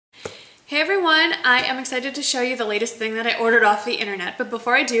Hey everyone, I am excited to show you the latest thing that I ordered off the internet, but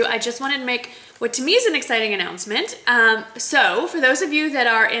before I do, I just wanted to make what to me is an exciting announcement. So for those of you that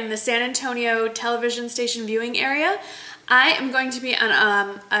are in the San Antonio television station viewing area, I am going to be on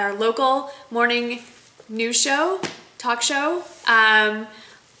our local morning news show, talk show,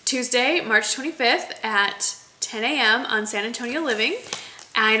 Tuesday, March 25th at 10 a.m. on San Antonio Living.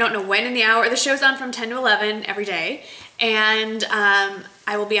 I don't know when in the hour. The show's on from 10 to 11 every day, and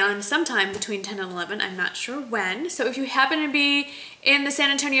I will be on sometime between 10 and 11. I'm not sure when. So if you happen to be in the San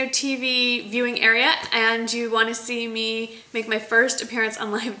Antonio TV viewing area and you want to see me make my first appearance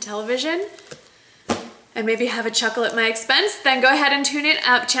on live television and maybe have a chuckle at my expense, then go ahead and tune in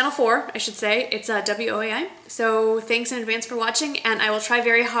at Channel 4, I should say. It's WOAI. So thanks in advance for watching, and I will try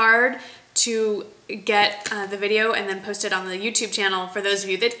very hard to get the video and then post it on the YouTube channel for those of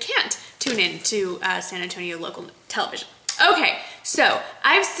you that can't tune in to San Antonio local television. Okay, so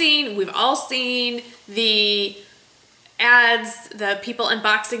we've all seen the ads, the people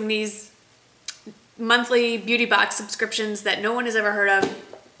unboxing these monthly beauty box subscriptions that no one has ever heard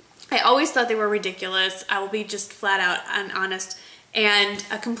of. I always thought they were ridiculous. I will be just flat out and honest, and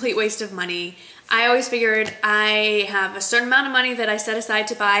a complete waste of money. I always figured I have a certain amount of money that I set aside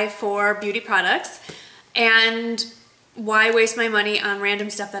to buy for beauty products, and why waste my money on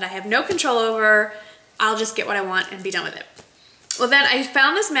random stuff that I have no control over? I'll just get what I want and be done with it. Well, then I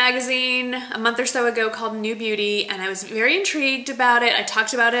found this magazine a month or so ago called New Beauty, and I was very intrigued about it. I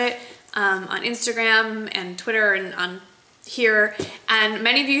talked about it on Instagram and Twitter and on here, and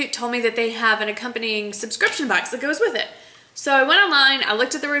many of you told me that they have an accompanying subscription box that goes with it. So I went online, I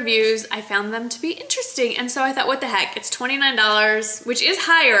looked at the reviews, I found them to be interesting, and so I thought, what the heck, it's $29, which is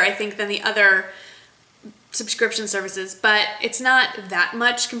higher, I think, than the other subscription services, but it's not that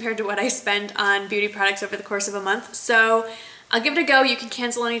much compared to what I spend on beauty products over the course of a month. So I'll give it a go. You can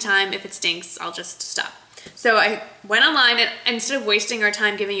cancel anytime. If it stinks, I'll just stop. So I went online, and instead of wasting our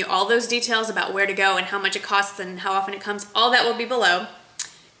time giving you all those details about where to go and how much it costs and how often it comes, all that will be below.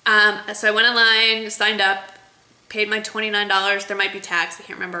 So I went online, signed up, paid my $29. There might be tax, I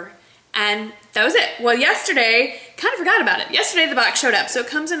can't remember. And that was it. Well, yesterday, kind of forgot about it. Yesterday the box showed up. So it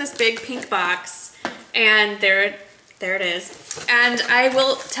comes in this big pink box, and there it is. And I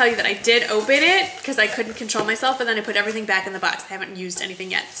will tell you that I did open it because I couldn't control myself, but then I put everything back in the box. I haven't used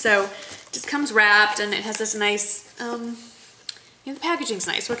anything yet. So it just comes wrapped, and it has this nice, the packaging's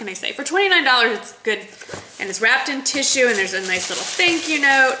nice. What can I say? For $29, it's good. And it's wrapped in tissue, and there's a nice little thank you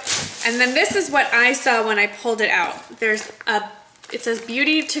note. And then this is what I saw when I pulled it out. It says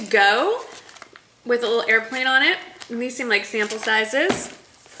Beauty to Go with a little airplane on it. And these seem like sample sizes.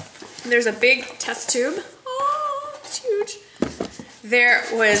 There's a big test tube. Oh, it's huge. There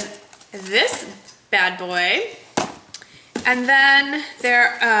was this bad boy. And then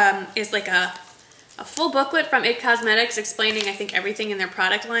there is like a full booklet from IT Cosmetics explaining, I think, everything in their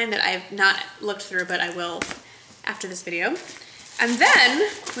product line that I have not looked through, but I will after this video. And then,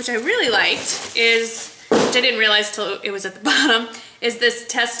 which I really liked, which I didn't realize till it was at the bottom, is this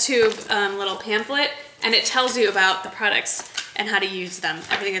test tube little pamphlet, and it tells you about the products and how to use them,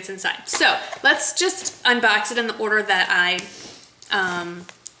 everything that's inside. So let's just unbox it in the order that I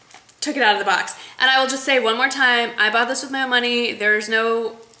took it out of the box. And I will just say one more time, I bought this with my own money. There's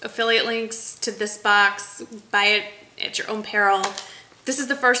no affiliate links to this box. Buy it at your own peril. This is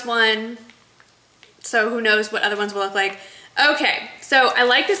the first one, so who knows what other ones will look like. Okay, so I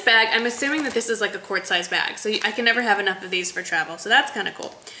like this bag. I'm assuming that this is like a quart size bag, so I can never have enough of these for travel, so that's kind of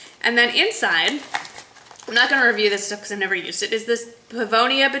cool. And then inside, I'm not going to review this stuff because I've never used it, is this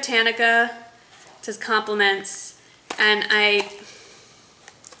Pavonia Botanica. It says compliments, and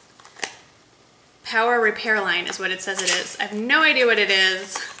Power Repair Line is what it says it is. I have no idea what it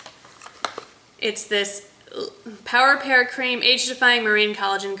is. It's this Power Repair Cream, Age-Defying Marine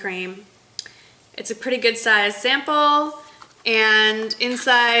Collagen Cream. It's a pretty good size sample, and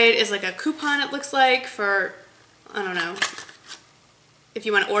inside is like a coupon, it looks like, for, I don't know, if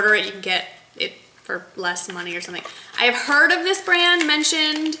you want to order it, you can get it for less money or something. I have heard of this brand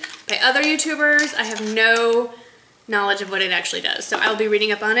mentioned by other YouTubers. I have no knowledge of what it actually does, so I'll be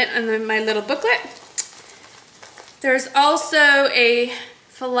reading up on it. And then my little booklet. There's also a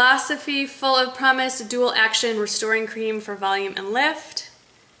Philosophy Full of Promise Dual Action Restoring Cream for Volume and Lift.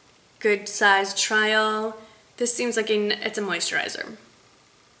 Good size trial. This seems like it's a moisturizer.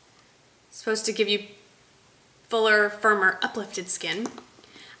 It's supposed to give you fuller, firmer, uplifted skin.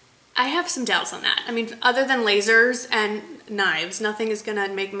 I have some doubts on that. I mean, other than lasers and knives, nothing is gonna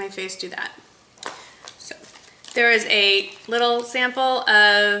make my face do that. So there is a little sample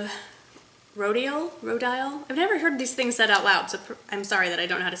of Rodial? I've never heard these things said out loud, so I'm sorry that I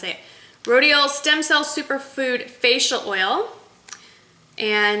don't know how to say it. Rhodial Stem Cell Superfood Facial Oil.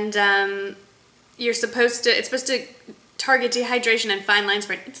 And it's supposed to target dehydration and fine lines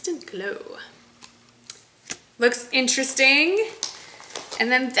for an instant glow. Looks interesting.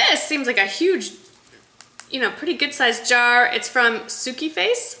 And then this seems like a huge, you know, pretty good sized jar. It's from Suki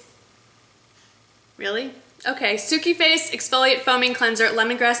Face. Really? Okay, Suki Face Exfoliate Foaming Cleanser,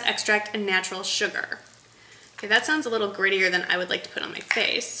 Lemongrass Extract, and Natural Sugar. Okay, that sounds a little grittier than I would like to put on my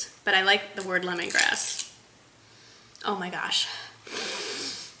face, but I like the word lemongrass. Oh my gosh.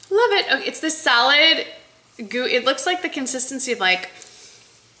 Love it. Okay, it's this solid goo. It looks like the consistency of like,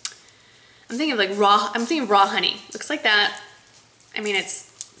 I'm thinking raw honey. Looks like that. I mean, it's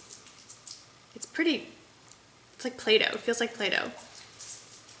pretty, it's like Play-Doh. It feels like Play-Doh.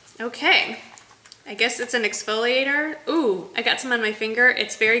 Okay. I guess it's an exfoliator. Ooh, I got some on my finger.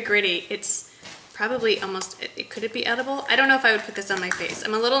 It's very gritty. It's probably almost, could it be edible? I don't know if I would put this on my face.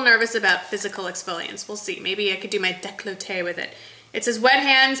 I'm a little nervous about physical exfoliants. We'll see. Maybe I could do my décolleté with it. It says wet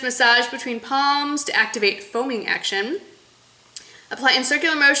hands, massage between palms to activate foaming action. Apply in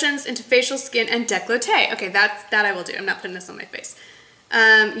circular motions into facial, skin, and décolleté. Okay, that I will do. I'm not putting this on my face.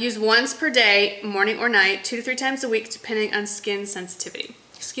 Use once per day, morning or night, 2 to 3 times a week, depending on skin sensitivity.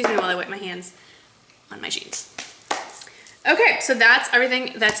 Excuse me while I wipe my hands on my jeans. Okay, so that's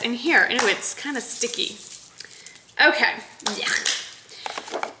everything that's in here. Anyway, it's kind of sticky. Okay, yeah.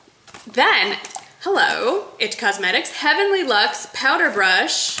 Then, hello, It Cosmetics Heavenly Luxe Powder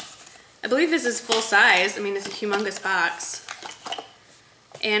Brush. I believe this is full size. I mean, it's a humongous box.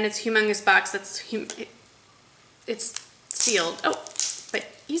 And it's a humongous box that's, it's sealed. Oh, but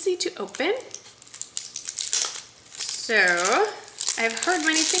easy to open. So, I've heard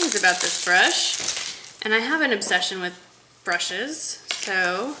many things about this brush. And I have an obsession with brushes,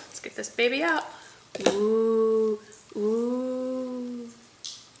 so let's get this baby out. Ooh, ooh.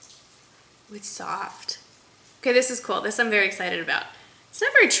 It's soft. Okay, this is cool. This I'm very excited about. It's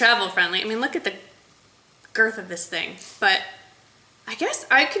not very travel friendly. I mean, look at the girth of this thing. But I guess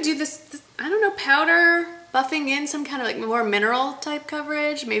I could do this, I don't know, powder, buffing in some kind of like more mineral type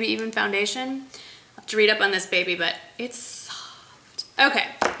coverage, maybe even foundation. I'll have to read up on this baby, but it's soft. Okay,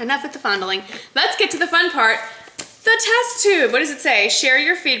 enough with the fondling. Let's get to the fun part. The test tube. What does it say? Share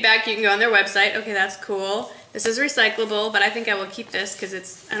your feedback. You can go on their website. Okay, that's cool. This is recyclable, but I think I will keep this because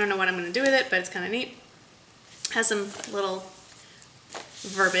it's, I don't know what I'm going to do with it, but it's kind of neat. Has some little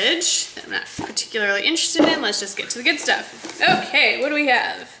verbiage that I'm not particularly interested in. Let's just get to the good stuff. Okay, what do we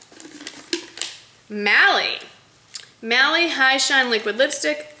have? Mally. Mally High Shine Liquid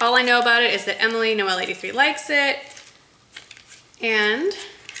Lipstick. All I know about it is that Emily Noel83 likes it. And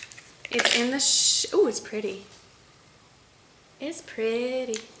it's in the, ooh, it's pretty. It's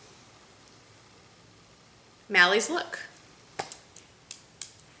pretty. Mally's Look.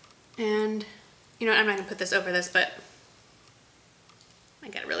 And, you know, I'm not gonna put this over this, but I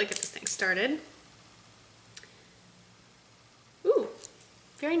gotta really get this thing started. Ooh,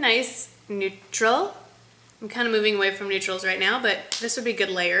 very nice neutral. I'm kind of moving away from neutrals right now, but this would be good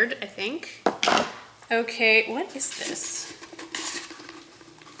layered, I think. Okay, what is this?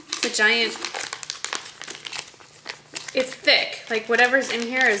 It's a giant, it's thick. Like whatever's in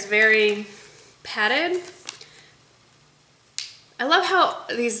here is very padded. I love how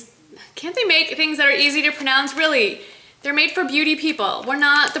these, can't they make things that are easy to pronounce? Really, they're made for beauty people. We're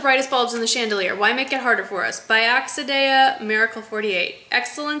not the brightest bulbs in the chandelier. Why make it harder for us? Bioxidea Miracle 48,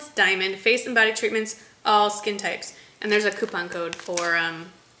 Excellence Diamond, Face and Body Treatments, all skin types. And there's a coupon code for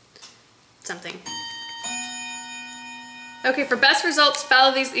something. Okay, for best results,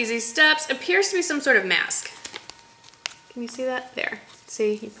 follow these easy steps. Appears to be some sort of mask. Can you see that? There.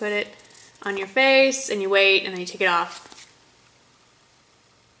 See, you put it on your face and you wait and then you take it off.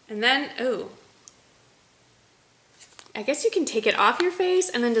 And then, ooh. I guess you can take it off your face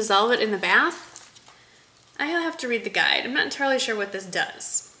and then dissolve it in the bath. I'll have to read the guide. I'm not entirely sure what this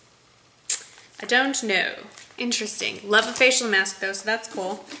does. I don't know. Interesting. Love a facial mask though, so that's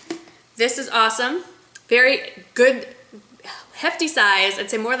cool. This is awesome. Very good, hefty size. I'd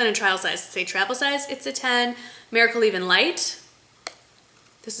say more than a trial size. I'd say travel size, it's a 10. Miracle Even Light.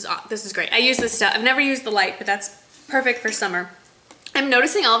 This is great. I use this stuff. I've never used the light, but that's perfect for summer. I'm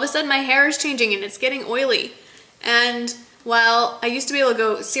noticing all of a sudden my hair is changing and it's getting oily. And while I used to be able to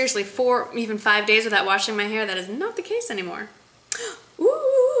go seriously 4, even 5 days without washing my hair, that is not the case anymore.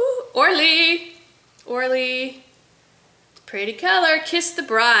 Ooh, Orly. Orly. Pretty color. Kiss the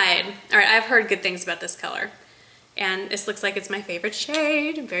Bride. All right, I've heard good things about this color. And this looks like it's my favorite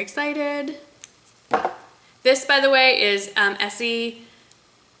shade. I'm very excited. This, by the way, is Essie,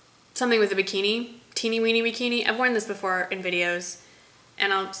 something with a bikini. Teeny weeny bikini. I've worn this before in videos.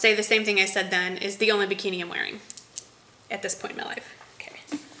 and I'll say the same thing I said then, is the only bikini I'm wearing at this point in my life. Okay.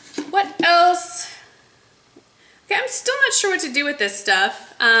 What else? Okay, I'm still not sure what to do with this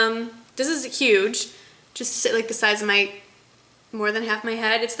stuff. This is huge. Just like the size of more than half my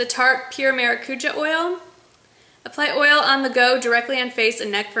head. It's the Tarte Pure Maracuja Oil. Apply oil on the go directly on face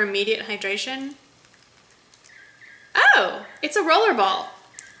and neck for immediate hydration. Oh, it's a roller ball.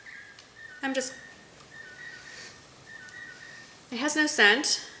 It has no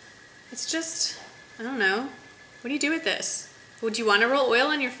scent. It's just, I don't know. What do you do with this? Would you want to roll oil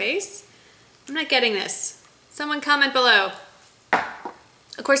on your face? I'm not getting this. Someone comment below.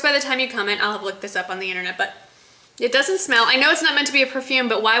 Of course, by the time you comment, I'll have looked this up on the internet, but it doesn't smell. I know it's not meant to be a perfume,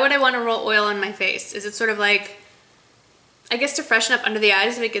 but why would I want to roll oil on my face? Is it sort of like, I guess to freshen up under the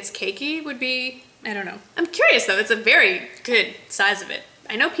eyes if it gets cakey would be, I don't know. I'm curious though, it's a very good size of it.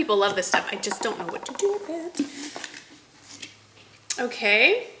 I know people love this stuff, I just don't know what to do with it.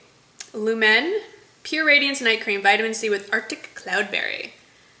 Okay, Lumene Pure Radiance Night Cream, Vitamin C with Arctic Cloudberry.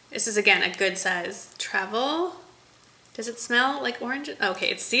 This is again a good size. Travel. Does it smell like orange? Okay,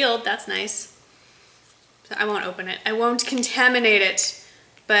 it's sealed, that's nice. So I won't open it. I won't contaminate it,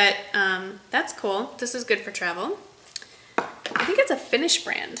 but that's cool. This is good for travel. I think it's a Finnish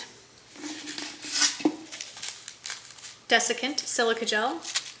brand. Desiccant Silica Gel.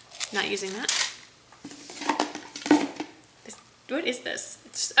 Not using that. What is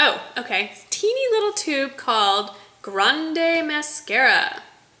this? Oh, okay. It's a teeny little tube called Grande Mascara.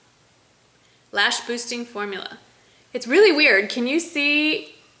 Lash boosting formula. It's really weird. Can you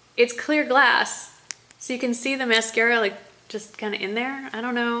see? It's clear glass. So you can see the mascara like just kind of in there. I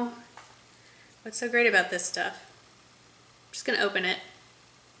don't know what's so great about this stuff. I'm just gonna open it.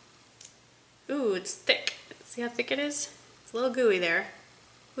 Ooh, it's thick. See how thick it is? It's a little gooey there.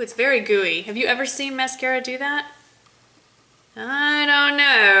 Ooh, it's very gooey. Have you ever seen mascara do that? I don't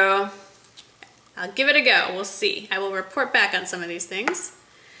know. I'll give it a go. We'll see. I will report back on some of these things.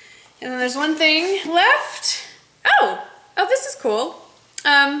 And then there's one thing left. Oh, this is cool.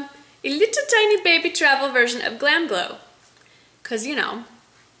 A little tiny baby travel version of Glam Glow. Cause you know,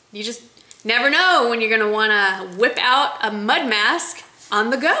 you just never know when you're gonna wanna whip out a mud mask on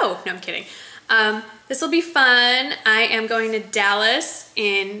the go. No, I'm kidding. This will be fun. I am going to Dallas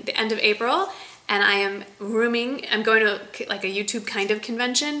in the end of April, and I am rooming. I'm going to like a YouTube kind of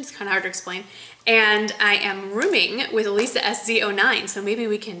convention. It's kind of hard to explain. And I am rooming with Lisa SZ09, so maybe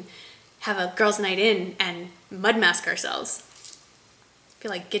we can have a girls' night in and mud mask ourselves. I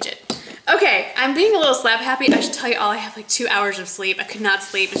feel like Gidget. Okay, I'm being a little slap happy. I should tell you all, I have like 2 hours of sleep. I could not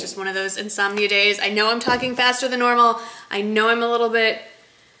sleep. It's just one of those insomnia days. I know I'm talking faster than normal. I know I'm a little bit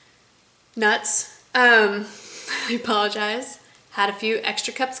nuts. I apologize. Had a few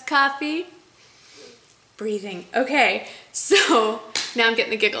extra cups of coffee. Breathing. Okay, so now I'm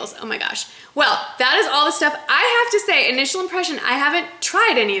getting the giggles. Oh my gosh. Well, that is all the stuff. I have to say, initial impression, I haven't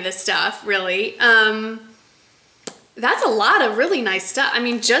tried any of this stuff, really. That's a lot of really nice stuff. I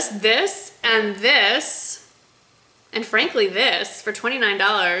mean, just this, and frankly this, for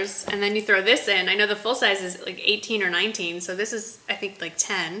 $29, and then you throw this in. I know the full size is like 18 or 19, so this is, I think, like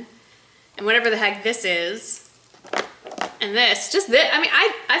 10. And whatever the heck this is. And this, just this. I mean,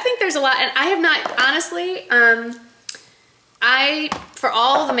 I think there's a lot, and I have not, honestly, for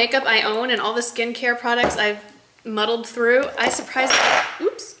all the makeup I own and all the skincare products I've muddled through, I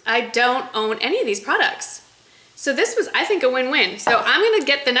don't own any of these products. So this was, I think, a win-win. So I'm gonna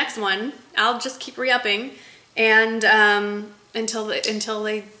get the next one. I'll just keep re-upping, and until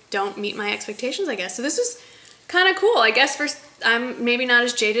they don't meet my expectations, I guess. So this is kind of cool. I guess I'm maybe not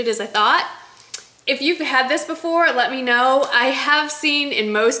as jaded as I thought. If you've had this before, let me know. I have seen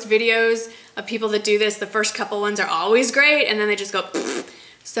in most videos of people that do this, the first couple ones are always great, and then they just go pfft.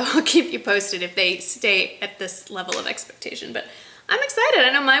 So I'll keep you posted if they stay at this level of expectation. But I'm excited.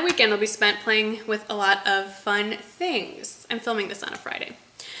 I know my weekend will be spent playing with a lot of fun things. I'm filming this on a Friday.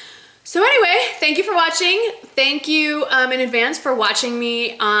 So anyway, thank you for watching. Thank you in advance for watching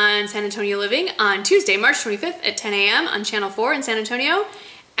me on San Antonio Living on Tuesday, March 25th at 10 a.m. on Channel 4 in San Antonio.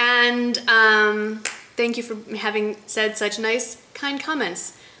 And thank you for having said such nice, kind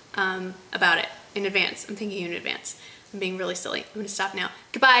comments about it in advance. I'm thanking you in advance. I'm being really silly. I'm gonna stop now.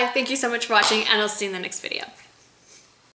 Goodbye. Thank you so much for watching, and I'll see you in the next video.